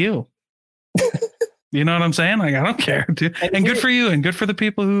year ahead of you. You know what I'm saying? Like, I don't care, dude. And good for you, and good for the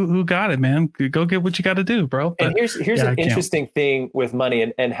people who got it, man. Go get what you got to do, bro. But, and here's an interesting thing with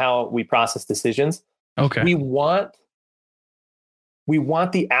money and how we process decisions. Okay. We want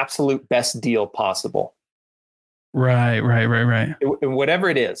the absolute best deal possible. Right. Whatever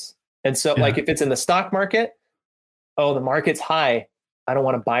it is. And so like if it's in the stock market, the market's high, I don't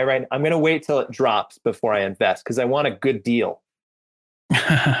want to buy right now. I'm going to wait till it drops before I invest because I want a good deal.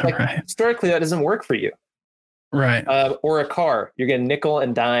 Historically, that doesn't work for you. Right. Or a car, you're getting nickel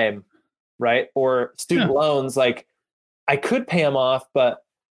and dime, right? Or student loans, like I could pay them off, but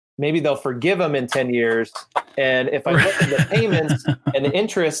maybe they'll forgive them in 10 years. And if I look at the payments and the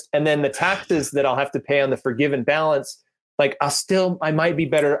interest and then the taxes that I'll have to pay on the forgiven balance, like I might be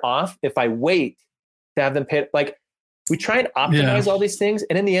better off if I wait to have them pay. Like we try and optimize all these things.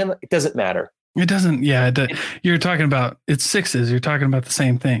 And in the end, it doesn't matter. It doesn't. Yeah. You're talking about it's sixes. You're talking about the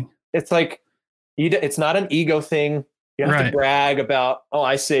same thing. It's like, it's not an ego thing. You have to brag about,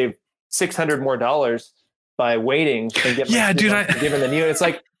 I saved $600 more by waiting and get my forgiven than you. It's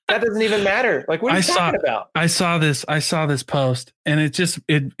like, that doesn't even matter. Like, what are you talking about? I saw this post and it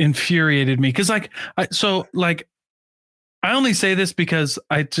infuriated me. Cause I only say this because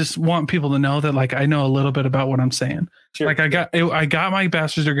I just want people to know that like, I know a little bit about what I'm saying. Sure. Like I got my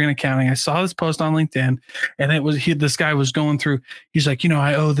bachelor's degree in accounting. I saw this post on LinkedIn and it was, this guy was going through, he's like,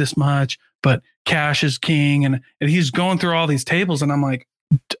 I owe this much, but cash is king. And he's going through all these tables. And I'm like,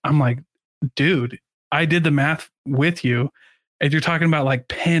 dude, I did the math with you. And you're talking about like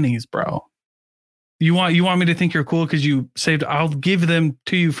pennies, bro. You want me to think you're cool because you saved? I'll give them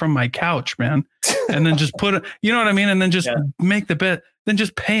to you from my couch, man. And then just put it, you know what I mean? And then just make the bet, then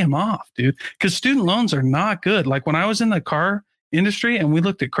just pay them off, dude. Because student loans are not good. Like when I was in the car industry and we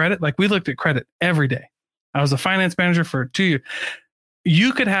looked at credit, every day. I was a finance manager for 2 years.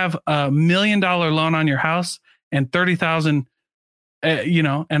 You could have $1 million loan on your house and 30,000,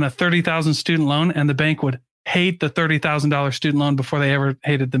 and a 30,000 student loan, and the bank would hate the $30,000 student loan before they ever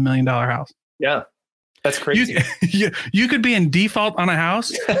hated the $1 million house. Yeah. That's crazy. You could be in default on a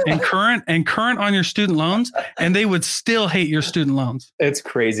house and current on your student loans, and they would still hate your student loans. It's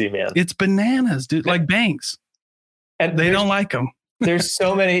crazy, man. It's bananas, dude. Like banks, and they don't like them. There's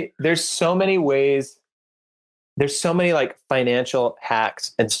so many ways. There's so many like financial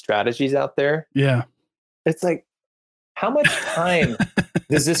hacks and strategies out there. Yeah. It's like, how much time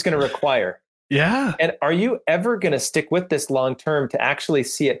is this going to require? Yeah. And are you ever going to stick with this long term to actually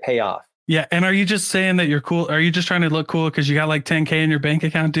see it pay off? Yeah. And are you just saying that you're cool? Are you just trying to look cool because you got like 10K in your bank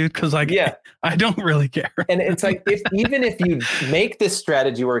account, dude? Because like, I don't really care. And it's like, even if you make this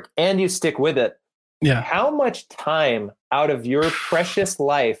strategy work and you stick with it, how much time out of your precious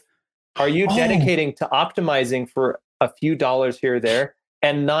life are you dedicating to optimizing for a few dollars here or there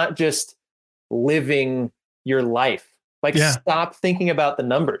and not just living your life? Like, stop thinking about the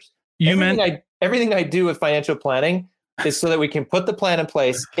numbers. Everything I do with financial planning is so that we can put the plan in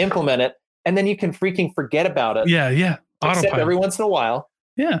place, implement it, and then you can freaking forget about it. Yeah. Except every once in a while.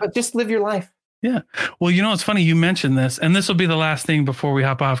 Yeah. But just live your life. Yeah. Well, it's funny you mentioned this, and this will be the last thing before we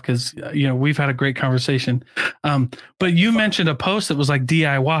hop off because, we've had a great conversation. But you mentioned a post that was like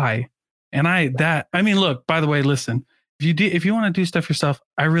DIY. And look, by the way, listen, if you want to do stuff yourself,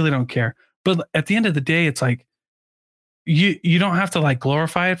 I really don't care. But at the end of the day, it's like, you don't have to like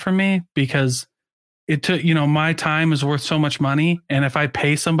glorify it for me because it took, my time is worth so much money. And if I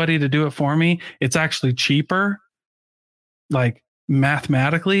pay somebody to do it for me, it's actually cheaper, like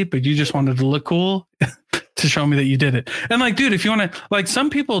mathematically, but you just wanted to look cool to show me that you did it. And like, dude, if you want to, like, some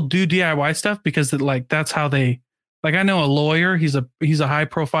people do DIY stuff because that's how they, like, I know a lawyer, he's a high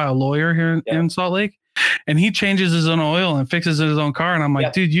profile lawyer here in Salt Lake, and he changes his own oil and fixes his own car. And I'm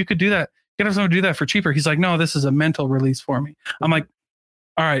like, dude, you could do that. You could have someone do that for cheaper. He's like, no, this is a mental release for me. I'm like,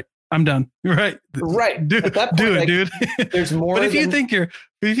 all right, I'm done. Right. Do it, dude. There's more. But if you think you're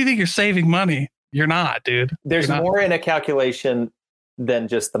saving money, you're not, dude. There's more in a calculation than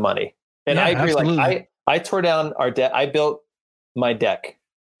just the money. And I agree. Absolutely. Like I tore down our deck. I built my deck.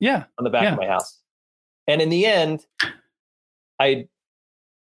 Yeah. On the back of my house. And in the end, I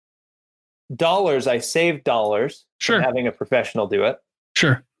saved dollars from having a professional do it.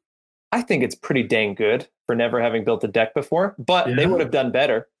 Sure. I think it's pretty dang good for never having built a deck before, but they would have done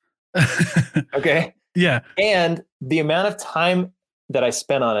better. Okay. Yeah. And the amount of time that I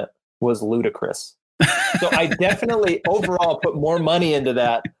spent on it was ludicrous. So I definitely overall put more money into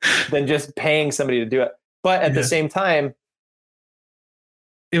that than just paying somebody to do it. But at the same time,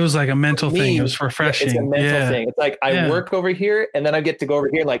 it was like a mental thing. It was refreshing. It's a mental thing. It's like I work over here and then I get to go over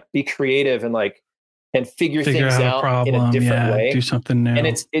here and like be creative and like and figure things out in a different way. Do something new. And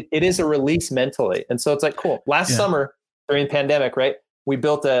it is a release mentally. And so it's like, cool. Last summer during the pandemic, right? We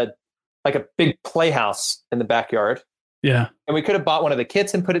built a big playhouse in the backyard. Yeah. And we could have bought one of the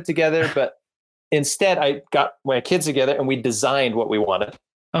kits and put it together, but instead I got my kids together and we designed what we wanted.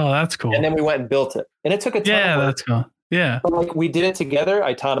 Oh, that's cool. And then we went and built it. And it took a ton of work. That's cool. Yeah. But like we did it together.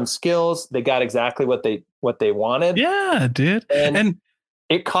 I taught them skills. They got exactly what they wanted. Yeah, dude. And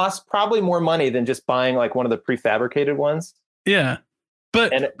it costs probably more money than just buying like one of the prefabricated ones. Yeah.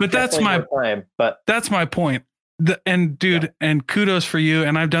 But that's my time. But that's my point. And dude, and kudos for you.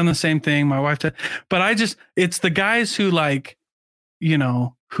 And I've done the same thing. My wife did. But it's the guys who like, you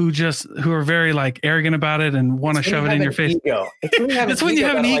know, who are very like arrogant about it and want to shove it in your face. Ego. It's when you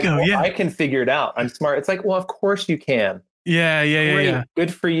have an ego. Like, I can figure it out. I'm smart. It's like, well, of course you can. Yeah.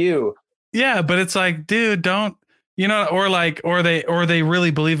 Good for you. Yeah. But it's like, dude, don't, you know, or they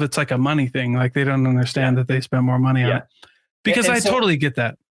really believe it's like a money thing. Like they don't understand that they spend more money on it. Because I totally get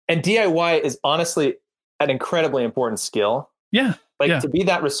that. And DIY is honestly an incredibly important skill. Yeah. To be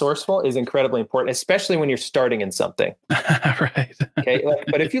that resourceful is incredibly important, especially when you're starting in something. Right. Okay.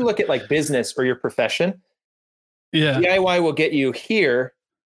 But if you look at like business or your profession, DIY will get you here.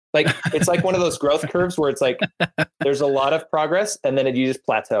 Like it's like one of those growth curves where it's like there's a lot of progress and then you just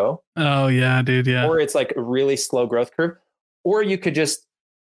plateau. Oh yeah, dude. Yeah. Or it's like a really slow growth curve. Or you could just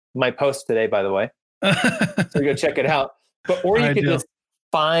my post today, by the way. So go check it out. Or you could just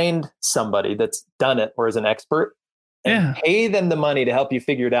find somebody that's done it or is an expert and pay them the money to help you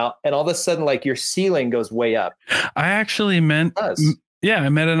figure it out. And all of a sudden, like your ceiling goes way up. I actually met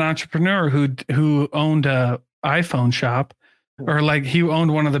an entrepreneur who owned a iPhone shop, or like he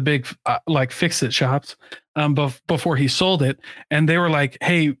owned one of the big like fix-it shops before he sold it. And they were like,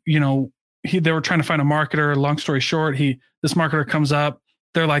 hey, you know, they were trying to find a marketer. Long story short, this marketer comes up.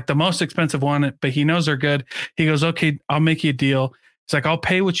 They're like the most expensive one, but he knows they're good. He goes, okay, I'll make you a deal. It's like, I'll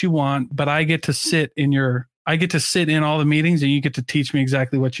pay what you want, but I get to sit in all the meetings and you get to teach me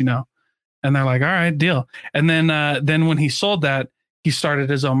exactly what you know. And they're like, all right, deal. And then when he sold that, he started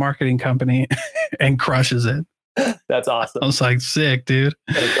his own marketing company and crushes it. That's awesome. I was like, sick, dude.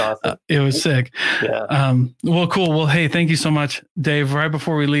 That's awesome. It was sick. Yeah. Well, cool. Well, hey, thank you so much, Dave. Right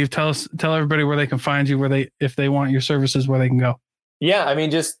before we leave, tell everybody where they can find you, if they want your services, where they can go. Yeah. I mean,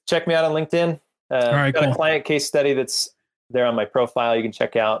 just check me out on LinkedIn. All right, got a client case study that's there on my profile. You can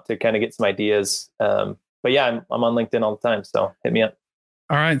check out to kind of get some ideas. But yeah, I'm on LinkedIn all the time. So hit me up.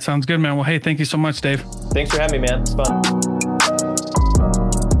 All right. Sounds good, man. Well, hey, thank you so much, Dave. Thanks for having me, man. It's fun.